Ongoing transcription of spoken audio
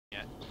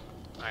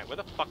Alright, where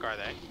the fuck are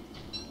they?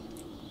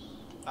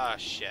 Oh,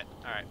 shit.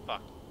 Alright,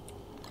 fuck.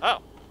 Oh.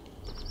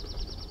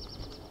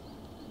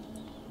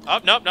 Oh,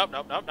 nope, nope,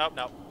 nope, nope, nope,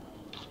 nope.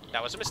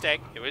 That was a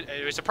mistake.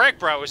 It was a prank,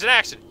 bro. It was an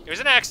accident. It was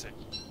an accident.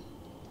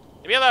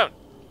 Leave me alone.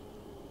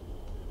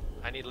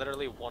 I need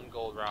literally 1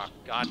 gold rock.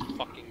 God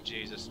fucking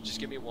Jesus. Just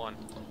give me 1.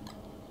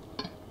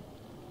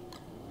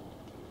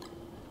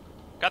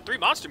 Got 3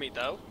 monster meat,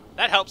 though.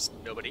 That helps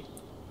nobody.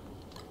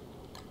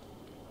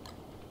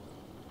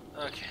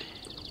 Okay.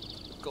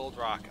 Gold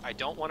rock. I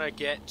don't want to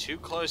get too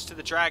close to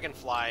the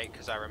dragonfly,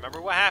 because I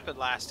remember what happened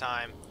last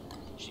time.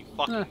 She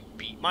fucking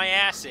beat my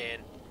ass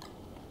in.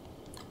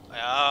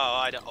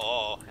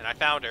 Oh, and I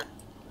found her.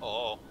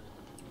 Oh.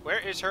 Where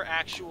is her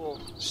actual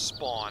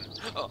spawn?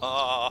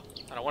 Oh,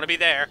 I don't want to be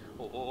there.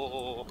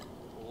 Oh,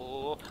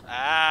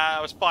 ah,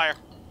 it was fire.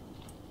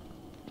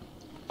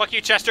 Fuck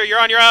you, Chester, you're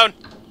on your own.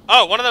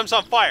 Oh, one of them's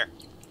on fire.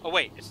 Oh,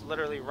 wait, it's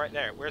literally right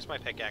there. Where's my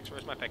pickaxe?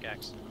 Where's my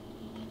pickaxe?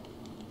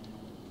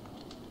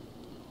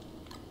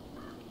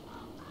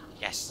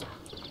 Yes.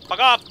 Fuck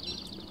off.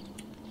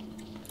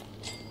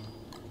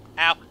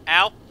 Ow,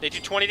 ow. They do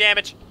 20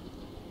 damage.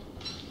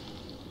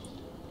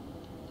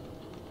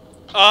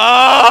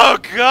 Oh,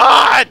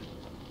 God!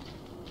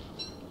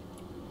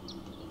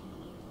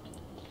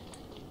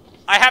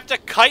 I have to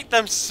kite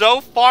them so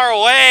far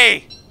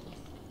away!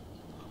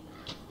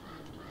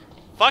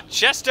 Fuck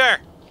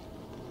Chester!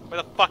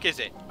 Where the fuck is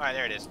it? Alright,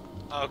 there it is.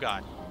 Oh,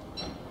 God.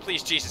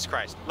 Please, Jesus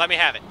Christ. Let me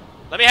have it.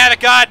 Let me have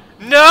it, God!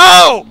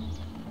 No!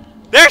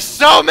 There's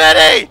so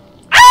many!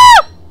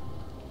 Ah!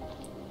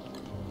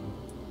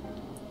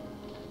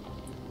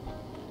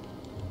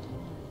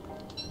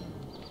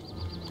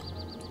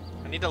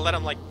 I need to let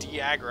him, like,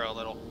 de-aggro a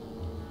little.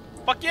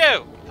 Fuck you!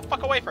 Get the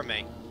fuck away from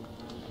me.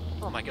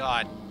 Oh my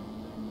God.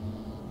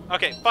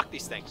 Okay, fuck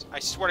these things. I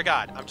swear to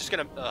God. I'm just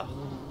gonna... Ugh.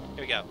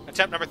 Here we go.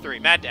 Attempt number 3.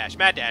 Mad dash.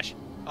 Mad dash.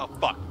 Oh,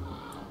 fuck.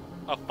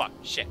 Oh, fuck.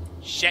 Shit.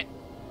 Shit.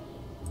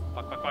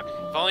 Fuck, fuck, fuck.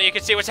 If only you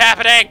could see what's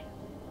happening!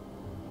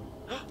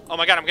 Oh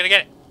my God, I'm gonna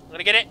get it. I'm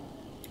gonna get it.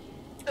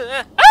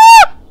 Ah!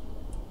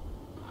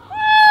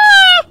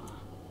 Ah!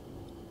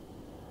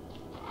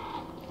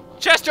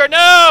 Chester,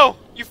 no!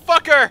 You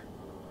fucker!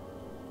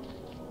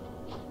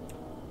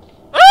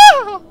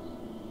 Ah!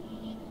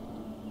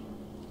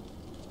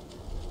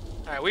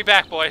 Alright, we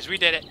back, boys. We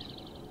did it.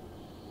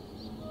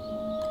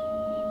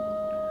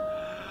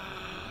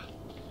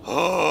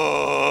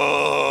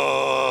 Oh!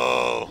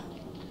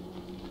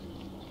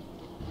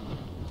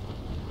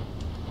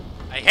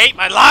 I hate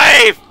my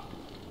life!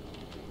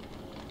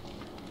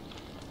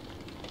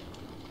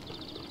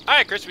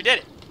 Alright, Chris, we did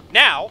it.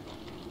 Now...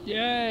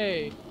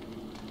 Yay!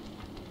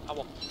 Oh,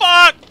 well,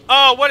 fuck!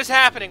 Oh, what is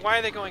happening? Why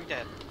are they going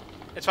dead?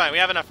 It's fine. We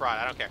have enough rod.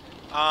 I don't care.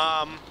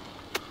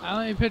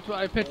 I picked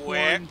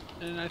where? 1,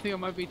 and I think it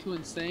might be too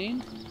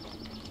insane.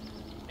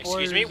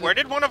 Excuse me? Where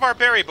did one of our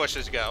berry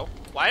bushes go?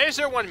 Why is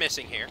there one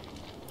missing here?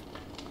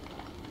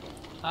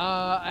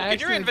 I Look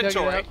at your actually dug it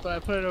inventory. up, but I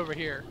put it over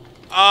here.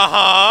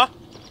 Uh-huh.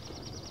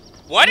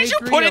 Why did you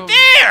put it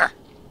there?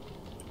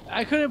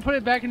 I couldn't put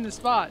it back in the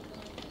spot.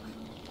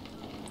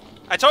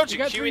 I told you,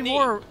 got Q 3 and E.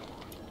 more.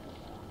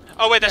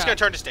 Oh, wait, that's Yeah. going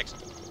to turn to sticks.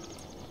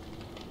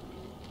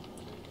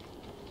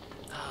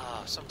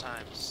 Oh,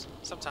 sometimes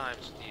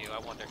with you, I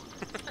wonder.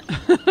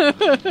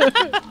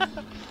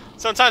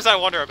 Sometimes I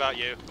wonder about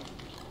you.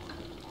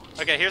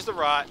 Okay, here's the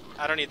rot.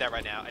 I don't need that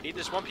right now. I need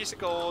this 1 piece of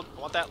gold.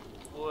 I want that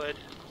wood.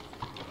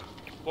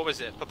 What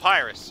was it?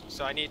 Papyrus.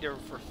 So I need to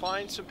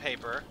refine some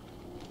paper.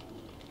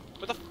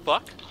 What the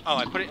fuck? Oh,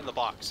 I put it in the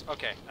box.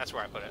 Okay, that's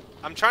where I put it.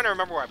 I'm trying to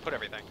remember where I put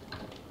everything.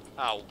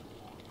 Oh.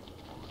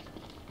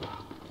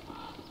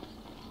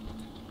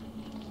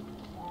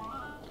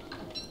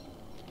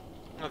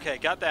 Okay,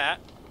 got that.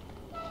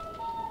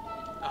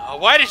 Oh,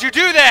 why did you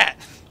do that?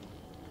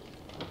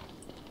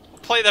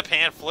 Play the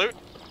pan flute.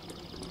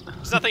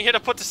 There's nothing here to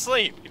put to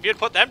sleep. If you had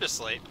put them to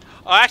sleep.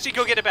 Oh, actually,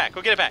 go get it back.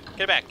 Go get it back.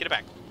 Get it back. Get it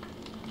back.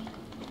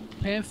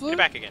 Pan flute? Get it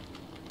back again.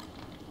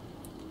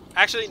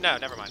 Actually, no,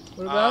 never mind.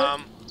 What about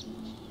it?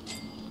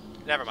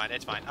 Never mind,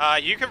 it's fine.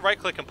 You can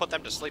right-click and put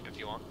them to sleep if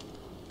you want.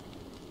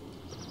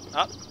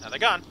 Oh, now they're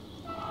gone.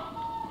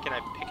 Can I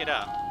pick it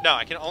up? No,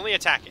 I can only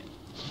attack it.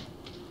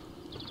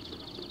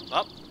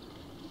 Oh,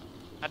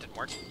 that didn't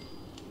work.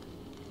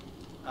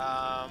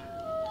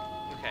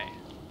 Okay.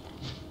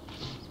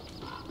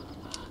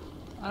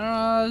 I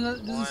don't know.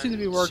 That doesn't seem to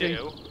be working.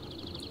 2.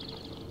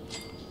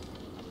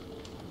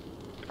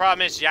 The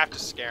problem is you have to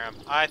scare them.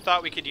 I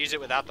thought we could use it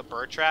without the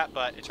bird trap,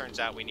 but it turns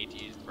out we need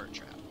to use the bird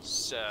trap.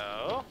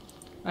 So...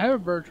 I have a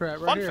bird trap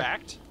right here. Fun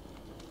fact.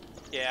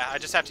 Yeah, I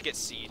just have to get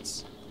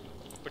seeds,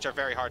 which are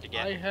very hard to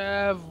get. I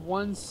have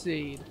 1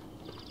 seed.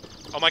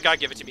 Oh my God,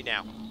 give it to me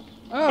now.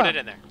 Oh. Put it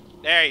in there.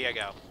 There you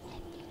go.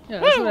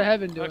 Yeah, that's Woo! what I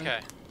have been doing. Okay.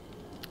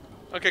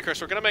 Okay,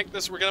 Chris, we're gonna make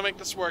this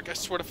work, I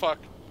swear to fuck.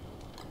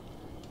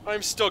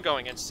 I'm still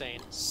going insane.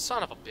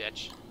 Son of a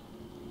bitch.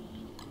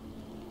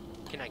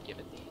 Can I give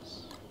it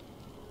these?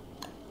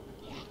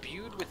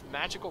 Imbued with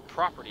magical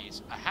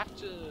properties. I have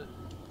to...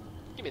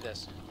 Give me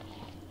this.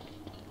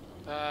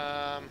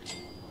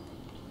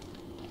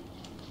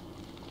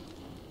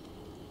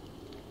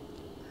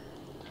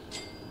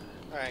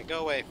 Alright, go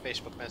away,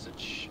 Facebook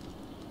message.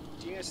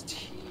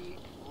 DST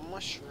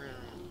mushroom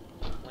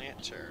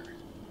planter.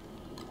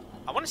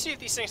 I want to see if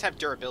these things have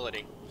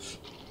durability.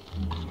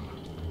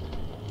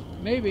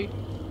 Maybe.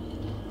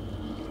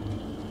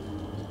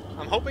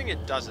 I'm hoping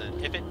it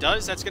doesn't. If it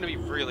does, that's going to be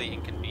really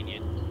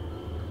inconvenient.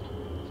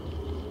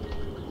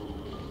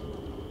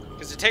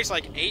 Because it takes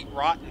like 8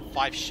 rot and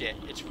 5 shit.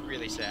 It's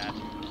really sad.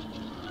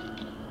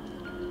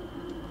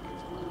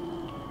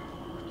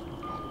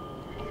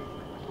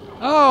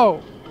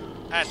 Oh!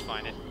 That's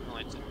fine.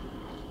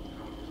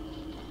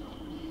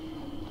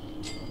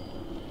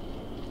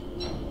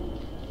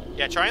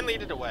 Yeah, try and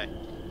lead it away.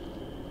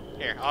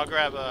 Here, I'll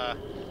grab a...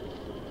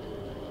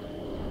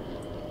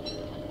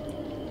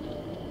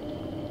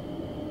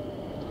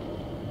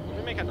 Let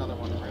me make another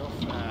one real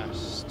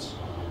fast.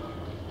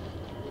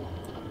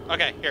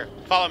 Okay, here.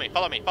 Follow me,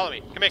 follow me, follow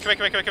me. Come here, come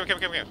here, come here, come here, come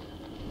here, come here.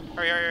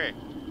 Hurry, hurry,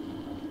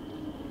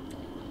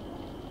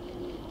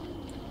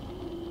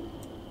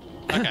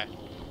 hurry. Okay.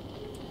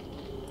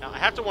 Now, I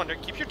have to wonder,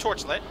 keep your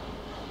torch lit.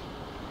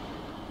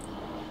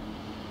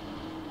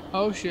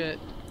 Oh shit.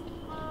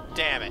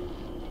 Damn it.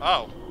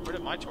 Oh, where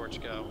did my torch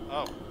go?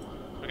 Oh.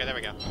 Okay, there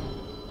we go.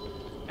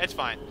 It's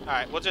fine.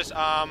 Alright, we'll just,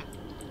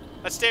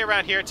 let's stay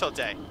around here until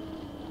day.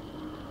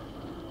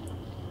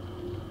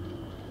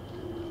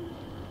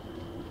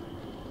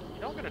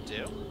 You know what I'm gonna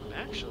do? I'm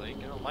actually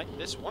gonna light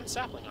this one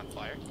sapling on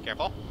fire.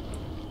 Careful.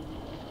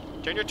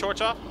 Turn your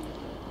torch off.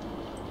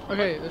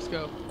 Okay, let's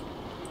go.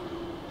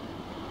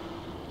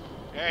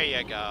 There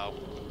you go.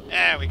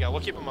 There we go.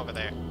 We'll keep him over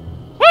there.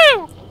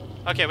 Woo!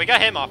 Okay, we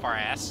got him off our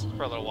ass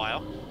for a little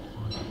while.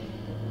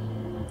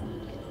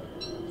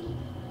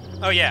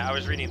 Oh yeah, I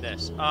was reading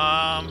this.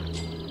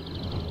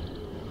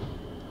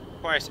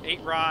 Requires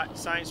 8 rot,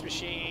 science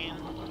machine.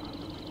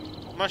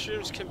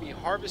 Mushrooms can be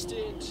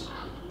harvested.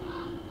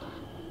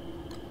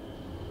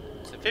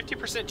 It's a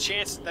 50%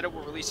 chance that it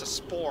will release a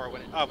spore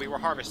when oh, we were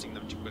harvesting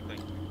them too quickly.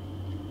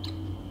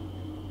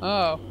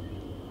 Oh.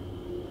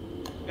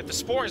 If the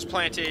spore is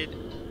planted,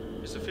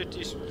 there's a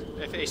 50.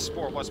 If a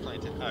spore was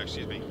planted, oh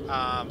excuse me.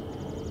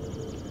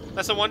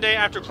 Less than 1 day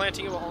after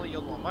planting, it will only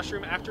yield 1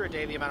 mushroom. After a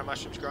day, the amount of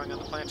mushrooms growing on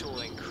the plant will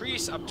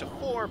increase up to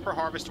 4 per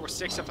harvest, or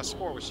 6 if a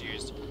spore was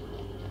used.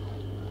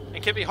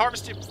 And can be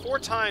harvested 4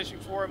 times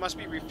before it must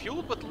be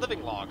refueled with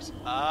living logs.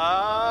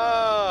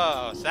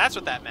 Oh, so that's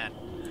what that meant.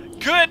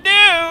 Good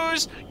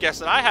news!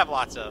 Guess what I have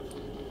lots of?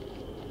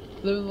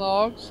 Living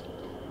logs?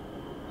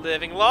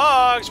 Living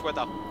logs! Where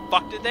the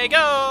fuck did they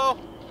go?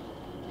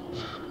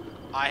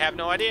 I have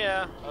no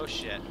idea. Oh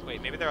shit.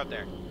 Wait, maybe they're up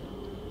there.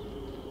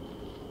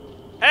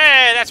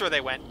 Hey, that's where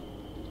they went.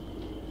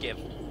 Give.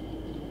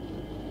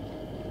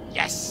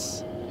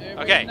 Yes!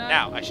 Okay,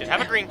 now I should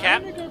have a green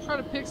cap. I'm gonna go try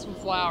to pick some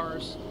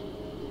flowers.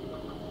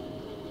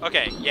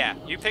 Okay, yeah,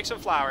 you pick some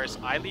flowers.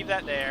 I leave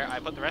that there. I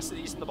put the rest of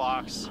these in the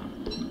box.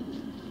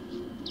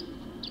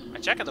 I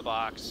check in the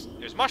box.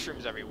 There's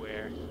mushrooms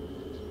everywhere.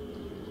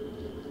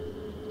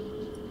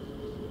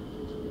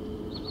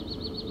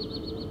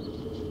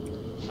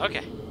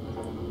 Okay.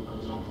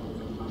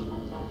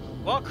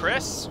 Well,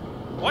 Chris,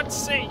 what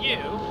say you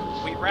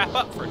we wrap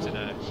up for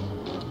today?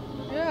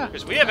 Yeah.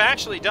 Because we have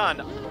actually done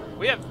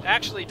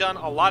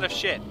a lot of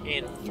shit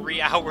in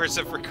 3 hours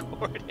of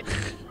recording.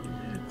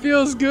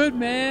 Feels good,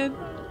 man.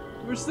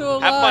 We're still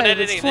alive. Have fun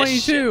editing it's 22.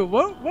 this shit.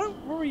 What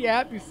were we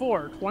at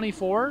before?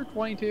 24?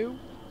 22?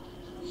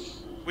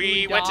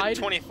 We went to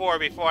 24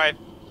 before I...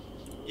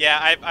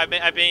 Yeah,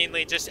 I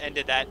mainly just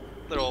ended that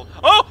little...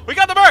 Oh! We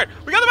got the bird!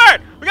 We got the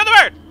bird! We got the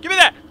bird! Give me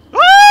that! Woo!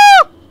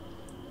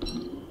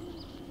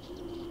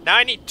 Now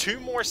I need 2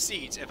 more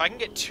seeds. If I can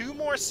get 2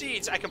 more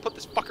seeds, I can put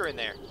this fucker in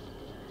there.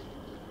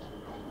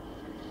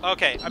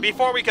 Okay,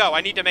 before we go,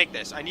 I need to make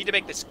this. I need to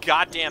make this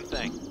goddamn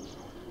thing.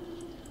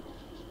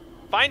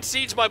 Find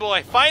seeds, my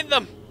boy. Find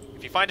them!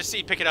 If you find a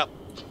seed, pick it up.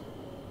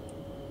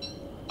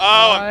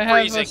 Oh, I'm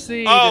freezing. I have a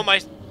seed. Oh,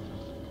 my...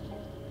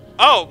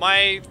 Oh,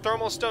 my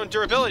thermal stone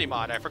durability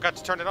mod. I forgot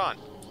to turn it on.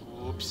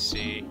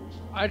 Oopsie.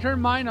 I turned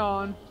mine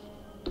on.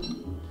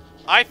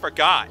 I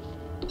forgot.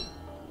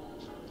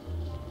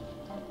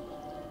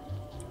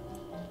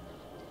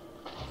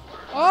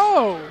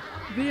 Oh!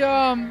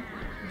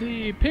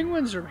 The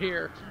penguins are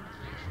here.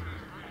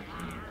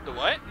 The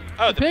what?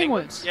 Oh, the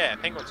penguins. Yeah,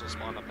 penguins will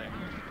spawn up there.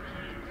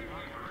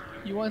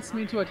 You want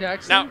me to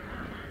attack Now, some?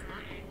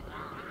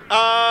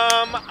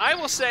 I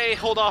will say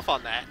hold off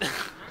on that.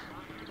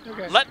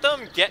 Okay. Let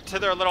them get to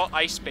their little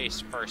ice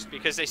base first,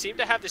 because they seem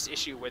to have this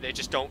issue where they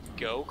just don't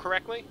go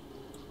correctly.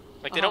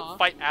 Like, they don't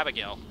fight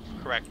Abigail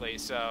correctly,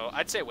 so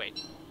I'd say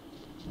wait.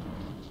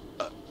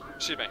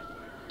 Excuse me.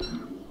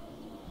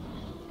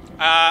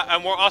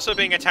 And we're also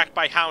being attacked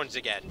by hounds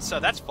again, so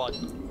that's fun.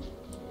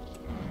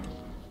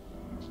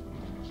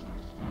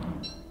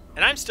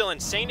 And I'm still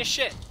insane as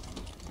shit.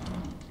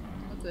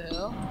 What the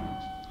hell?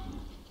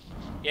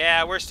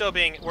 Yeah,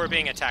 we're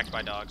being attacked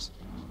by dogs.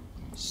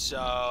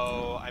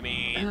 So, I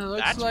mean, It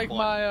looks that's like fun.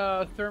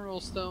 my thermal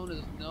stone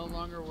is no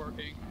longer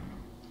working.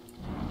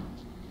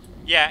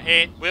 Yeah,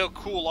 it will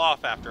cool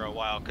off after a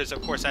while, because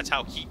of course that's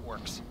how heat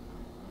works.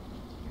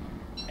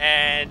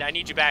 And I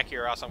need you back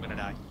here or else I'm gonna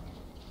die.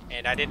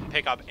 And I didn't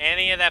pick up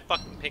any of that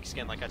fucking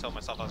pigskin like I told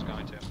myself I was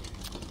going to.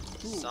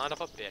 Ooh. Son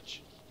of a bitch.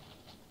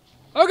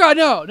 Oh god,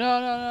 no!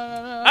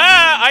 No.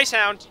 Ah! Ice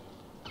Hound!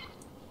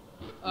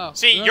 Oh,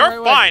 see,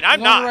 you're fine.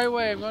 I'm not. I'm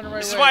going the right way.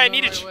 This is why I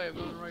needed you. I'm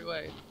going the right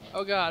way.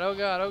 Oh god, oh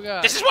god, oh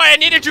god. This is why I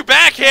needed you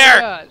back here! Oh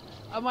god.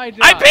 I might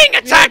die. I'm being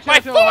attacked by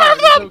 4 of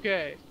them! It's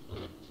okay.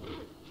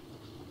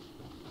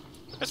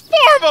 There's 4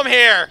 of them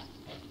here!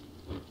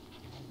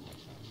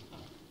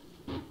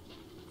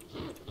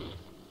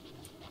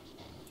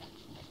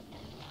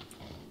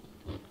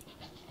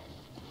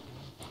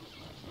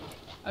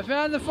 I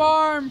found the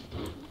farm!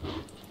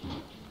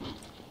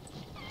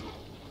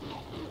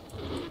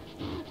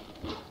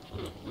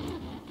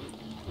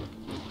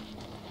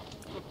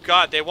 Oh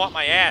god, they want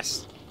my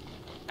ass.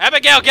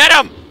 Abigail, get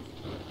him!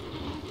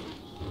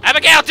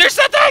 Abigail, do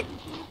something!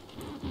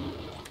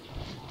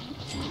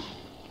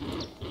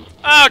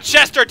 Oh,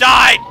 Chester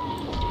died!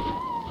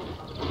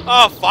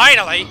 Oh,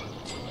 finally!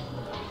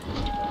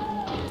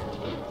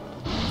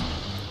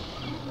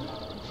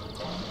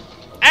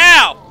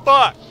 Ow!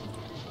 Fuck!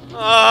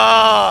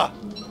 Oh,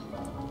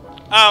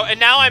 and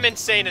now I'm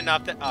insane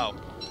enough that... Oh.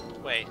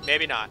 Wait,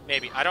 maybe not.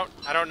 Maybe. I don't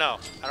know.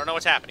 I don't know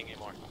what's happening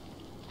anymore.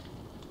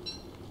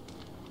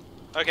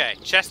 Okay,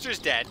 Chester's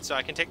dead, so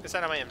I can take this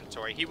out of my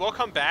inventory. He will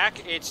come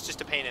back. It's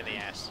just a pain in the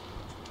ass.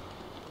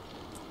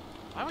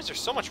 Why was there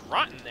so much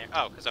rot in there?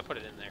 Oh, because I put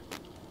it in there.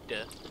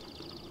 Duh.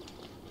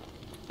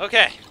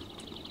 Okay.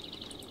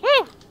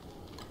 Woo!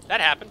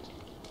 That happened.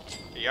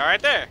 Are you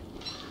alright there?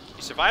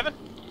 You surviving?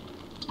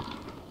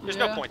 There's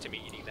no point to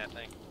me eating that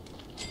thing.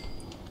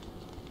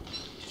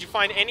 Did you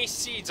find any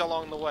seeds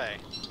along the way?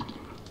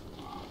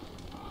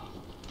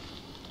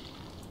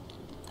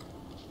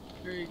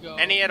 Here you go.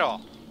 Any at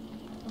all?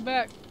 I'm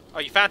back. Oh,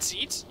 you found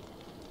seeds?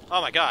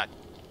 Oh my god.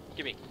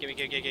 Give me.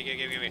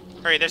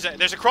 Hurry, there's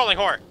a crawling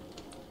horde.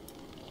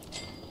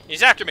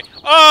 He's after me.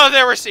 Oh,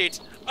 there were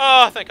seeds.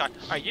 Oh, thank god.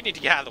 Alright, you need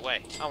to get out of the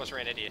way. I almost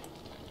ran into you.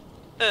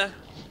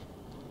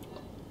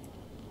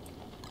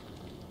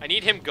 I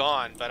need him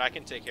gone, but I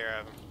can take care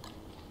of him.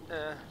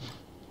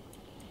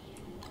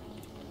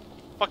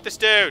 Fuck this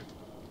dude.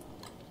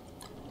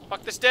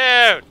 Fuck this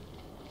dude.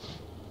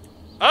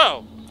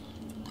 Oh.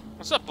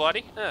 What's up,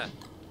 buddy? Alright,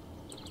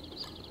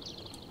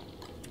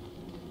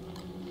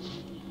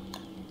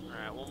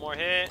 one more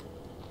hit.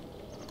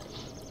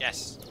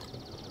 Yes.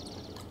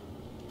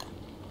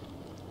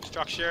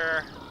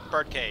 Structure.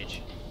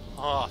 Birdcage.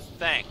 Oh,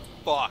 thank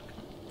fuck.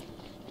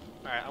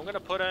 Alright, I'm gonna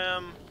put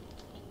him...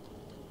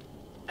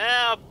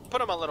 I'll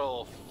put him a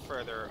little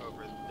further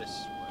over this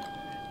way.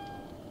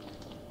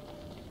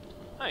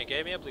 Oh, you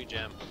gave me a blue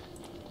gem.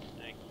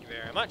 Thank you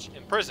very much.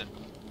 In prison.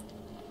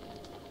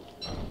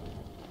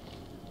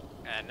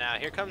 And now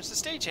here comes the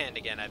stagehand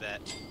again, I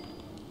bet.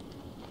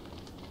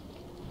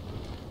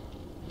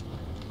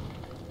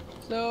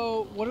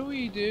 So, what do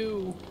we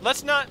do?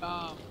 Let's not...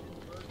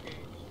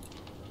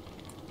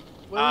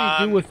 what do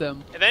we do with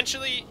them?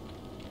 Eventually,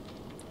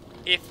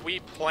 if we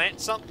plant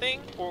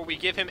something, or we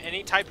give him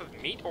any type of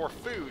meat or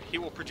food, he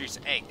will produce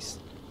eggs.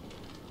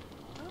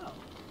 Oh.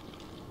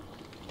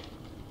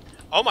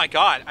 Oh my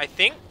god, I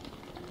think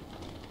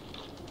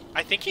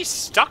he's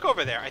stuck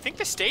over there. I think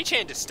the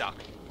stagehand is stuck.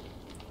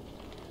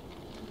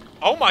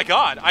 Oh my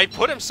god, I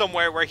put him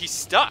somewhere where he's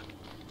stuck.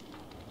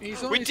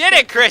 We did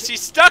it, Chris!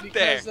 He's stuck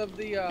there! Because of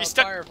the he's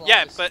stuck. fireflies.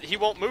 Yeah, but he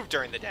won't move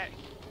during the day.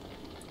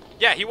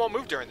 Yeah, he won't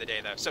move during the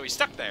day, though, so he's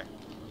stuck there.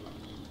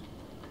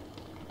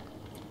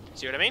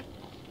 See what I mean?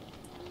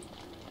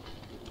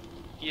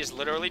 He is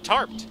literally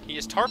tarped. He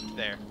is tarped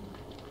there.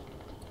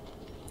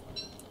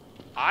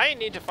 I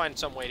need to find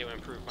some way to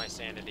improve my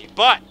sanity,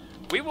 but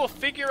we will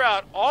figure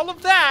out all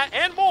of that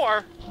and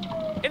more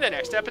in the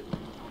next episode.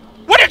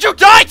 What did you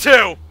die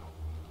to?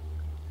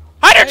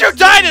 How did you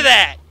die to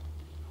that?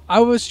 I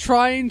was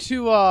trying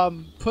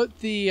to put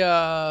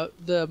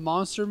the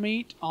monster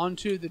meat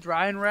onto the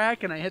drying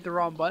rack, and I hit the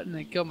wrong button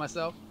and killed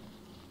myself.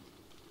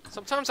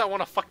 Sometimes I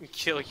want to fucking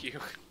kill you.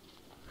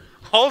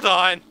 Hold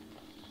on.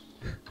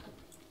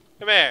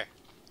 Come here.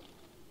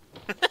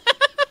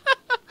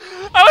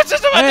 I was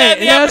just about to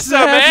end the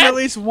episode, man. At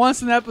least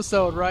once an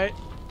episode, right?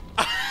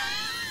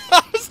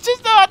 I was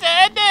just about to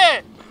end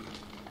it.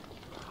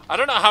 I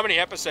don't know how many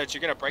episodes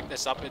you're gonna break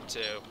this up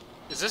into,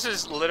 because this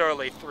is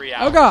literally 3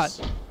 hours. Oh god.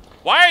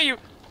 Why are you?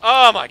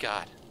 Oh my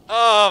god.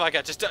 Oh my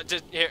god. Just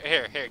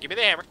here. Give me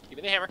the hammer. Give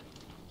me the hammer.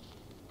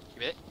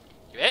 Give it.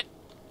 Give it.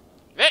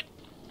 Give it.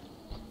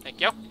 Thank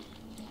you.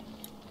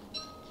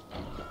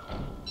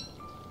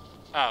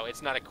 Oh,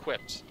 it's not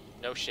equipped.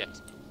 No shit.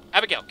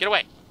 Abigail, get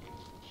away.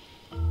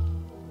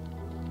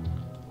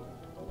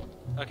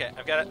 Okay,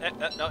 I've got it.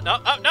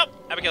 No.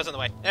 Abigail's in the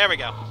way. There we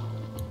go.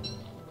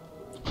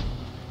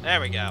 There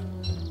we go.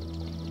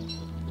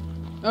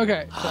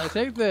 Okay, so I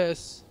take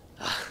this,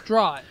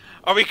 draw it.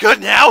 Are we good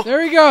now? There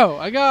we go.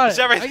 I got it.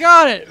 I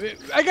got it.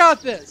 I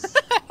got this.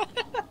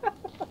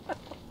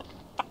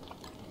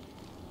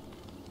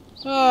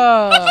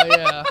 Oh,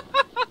 yeah.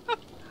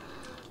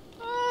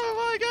 Oh,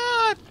 my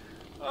God.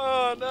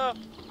 Oh, no.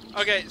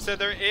 Okay, so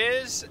there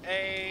is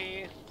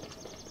a...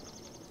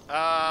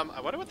 I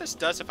wonder what this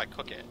does if I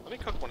cook it. Let me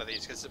cook one of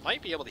these, because it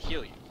might be able to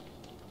heal you.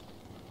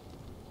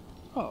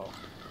 Oh.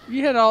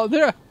 You had all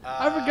there.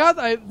 I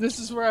forgot this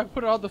is where I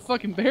put all the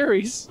fucking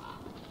berries.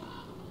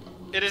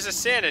 It is a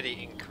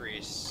sanity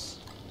increase.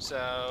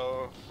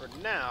 So, for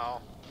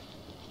now...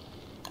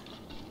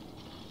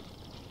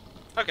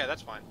 Okay,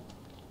 that's fine.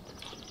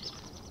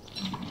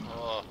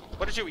 Oh,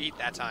 what did you eat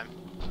that time?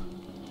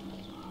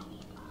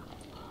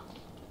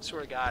 I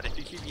swear to God, if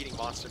you keep eating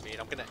monster meat,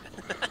 I'm gonna...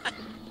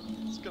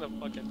 it's gonna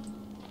fucking...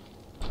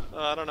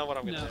 I don't know what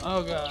I'm gonna do.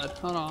 Oh God,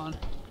 hold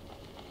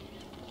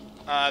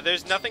on.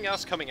 There's nothing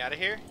else coming out of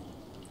here.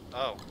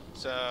 Oh,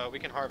 so we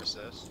can harvest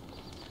this.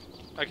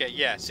 Okay,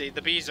 yeah, see,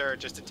 the bees are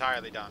just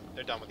entirely done.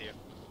 They're done with you.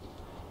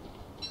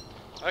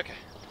 Okay,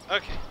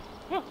 okay.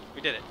 Woo,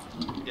 we did it.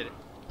 We did it.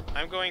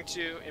 I'm going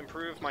to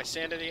improve my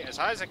sanity as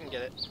high as I can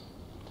get it.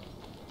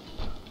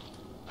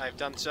 I've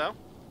done so.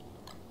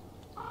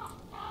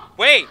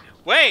 Wait!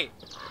 Wait!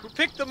 Who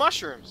picked the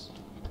mushrooms?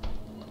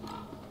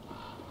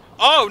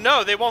 Oh,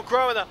 no, they won't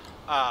grow in the...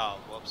 Oh,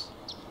 whoops.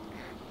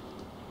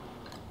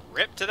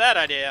 Rip to that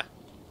idea.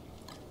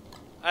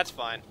 That's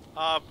fine.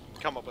 I'll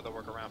come up with a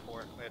workaround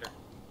for it later.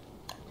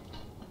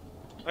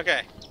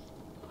 Okay.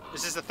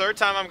 This is the third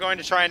time I'm going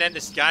to try and end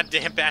this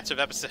goddamn batch of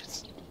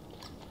episodes.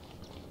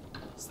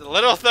 It's the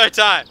little third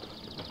time.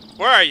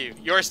 Where are you?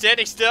 You're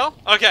standing still?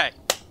 Okay.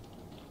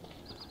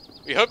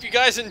 We hope you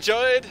guys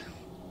enjoyed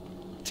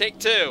take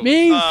 2.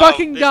 Me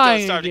fucking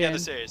dying Start again.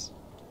 Together series.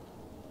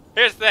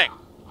 Here's the thing.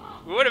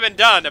 We would have been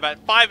done about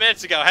 5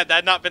 minutes ago had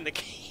that not been the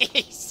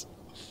case.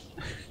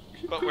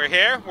 But we're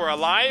here. We're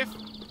alive.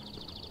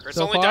 Chris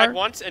So only far? died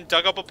once and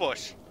dug up a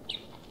bush.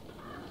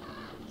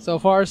 So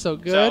far, so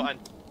good.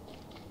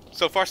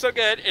 So far, so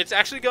good. It's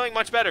actually going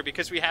much better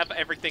because we have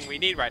everything we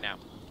need right now.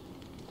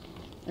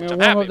 And I'm warm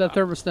happy up that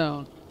about.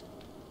 thermostone.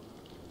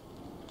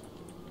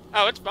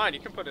 Oh, it's fine.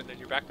 You can put it in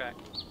your backpack.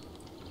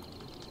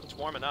 It's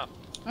warm enough.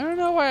 I don't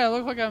know why I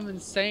look like I'm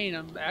insane.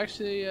 I'm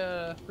actually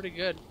pretty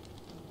good.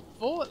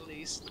 Full at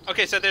least.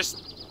 Okay, so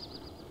there's...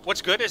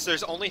 What's good is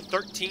there's only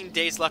 13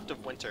 days left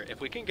of winter.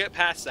 If we can get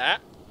past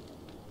that,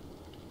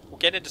 we'll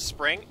get into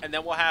spring, and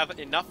then we'll have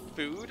enough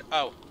food.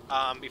 Oh,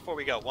 before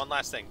we go, one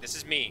last thing. This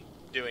is me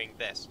doing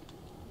this.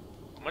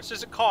 How much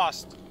does it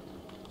cost?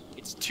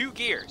 It's 2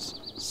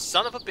 gears.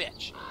 Son of a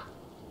bitch.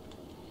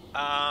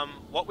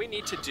 What we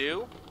need to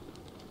do...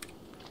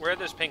 Where are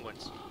those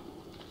penguins?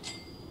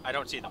 I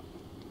don't see them.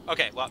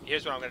 Okay, well,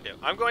 here's what I'm going to do.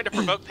 I'm going to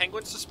provoke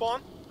penguins to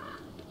spawn.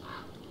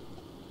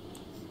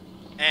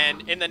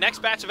 And in the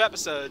next batch of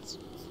episodes,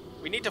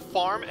 we need to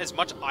farm as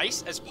much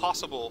ice as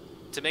possible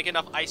to make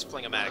enough ice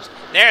flingamatics.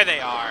 There they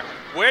are.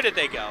 Where did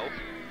they go?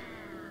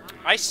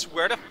 I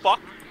swear to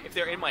fuck if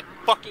they're in my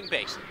fucking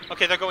base.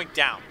 Okay, they're going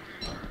down.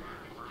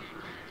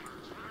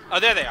 Oh,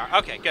 there they are.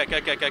 Okay, good,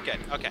 good, good, good, good.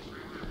 Okay.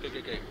 Good,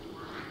 good, good.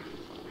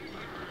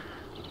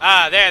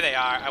 Ah, there they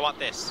are. I want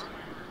this.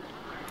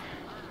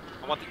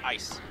 I want the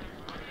ice.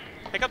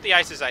 Pick up the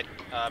ice as I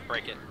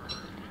break it.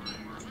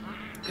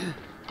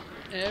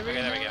 Okay, there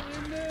we go.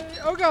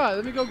 Oh God,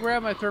 let me go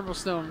grab my thermal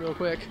stone real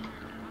quick.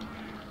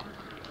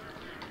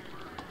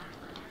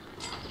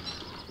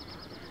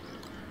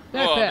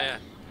 Oh, man.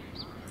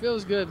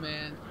 Feels good,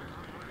 man.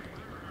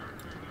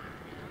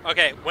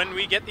 Okay, when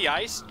we get the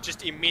ice,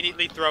 just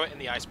immediately throw it in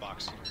the ice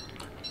box.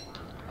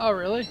 Oh,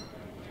 really?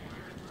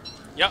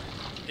 Yep.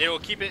 It will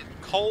keep it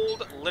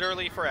cold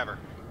literally forever.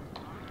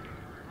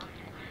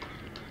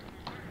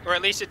 Or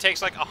at least it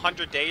takes like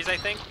 100 days, I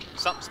think.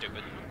 Something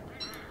stupid.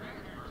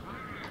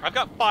 I've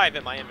got 5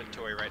 in my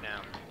inventory right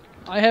now.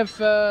 I have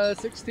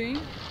 16.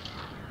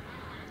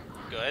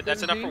 Good.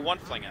 That's enough for 1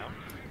 fling out.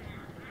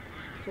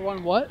 For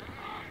one what?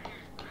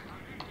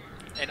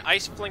 An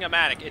ice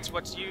flingomatic. It's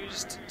what's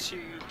used to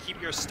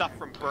keep your stuff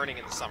from burning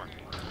in the summer.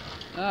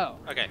 Oh.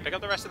 Okay, pick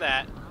up the rest of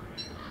that.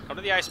 Come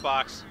to the ice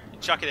box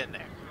and chuck it in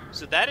there.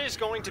 So that is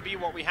going to be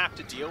what we have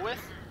to deal with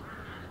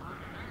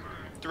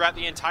throughout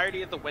the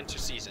entirety of the winter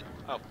season.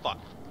 Oh, fuck.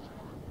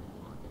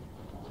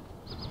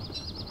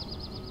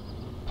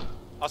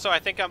 Also, I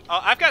think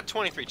I've got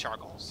 23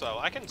 charcoal, so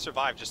I can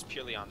survive just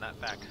purely on that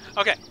fact.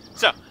 Okay,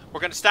 so we're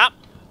going to stop.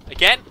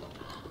 Again,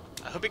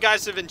 I hope you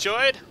guys have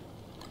enjoyed.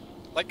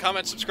 Like,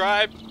 comment,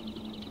 subscribe.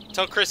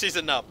 Tell Chris he's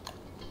a nub.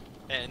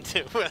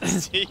 And we'll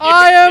see you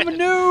I am a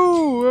again.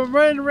 noob! I'm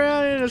running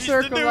around in a He's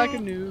the circle like a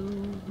noob.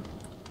 noob.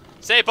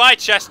 Say bye,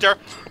 Chester.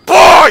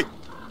 Bye!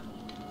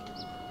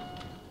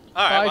 Alright,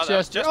 Bye, well, that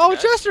was Chester. Oh,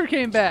 guys. Chester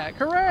came back!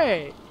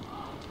 Hooray!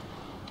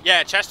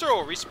 Yeah, Chester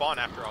will respawn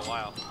after a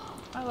while.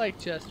 I like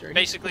Chester.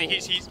 Basically,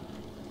 cool.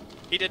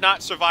 he did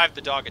not survive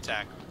the dog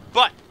attack.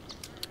 But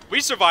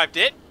we survived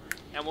it,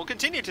 and we'll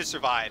continue to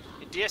survive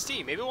in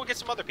DST. Maybe we'll get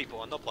some other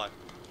people and they'll play.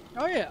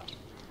 Oh, yeah.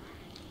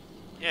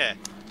 Yeah.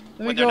 Let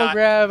me When they're go not,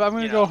 grab... I'm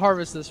going you to go know.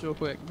 harvest this real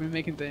quick. I've been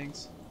making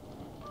things.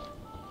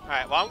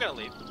 Alright, well, I'm going to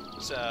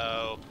leave.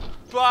 So,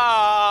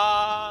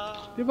 bye!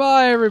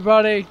 Goodbye,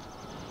 everybody.